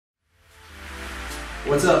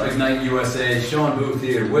What's up, Ignite USA? Shawn Booth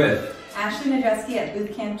here with Ashley Nadreski at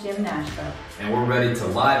Boothcamp Gym Nashville. and we're ready to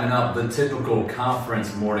liven up the typical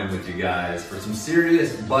conference morning with you guys for some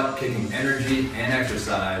serious butt-kicking energy and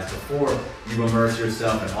exercise before you immerse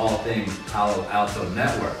yourself in all things Palo Alto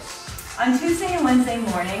Networks. On Tuesday and Wednesday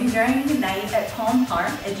morning, during Ignite at Palm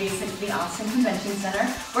Park, adjacent to the Austin Convention Center,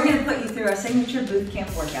 we're going to put you through our signature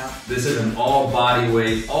Boothcamp workout. This is an all body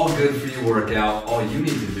weight, all good for you workout. All you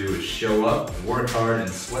need to do is show up, work hard, and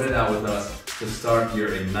sweat it out with us to start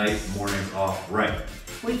your Ignite mornings off right.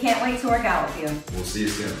 We can't wait to work out with you. We'll see you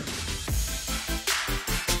soon.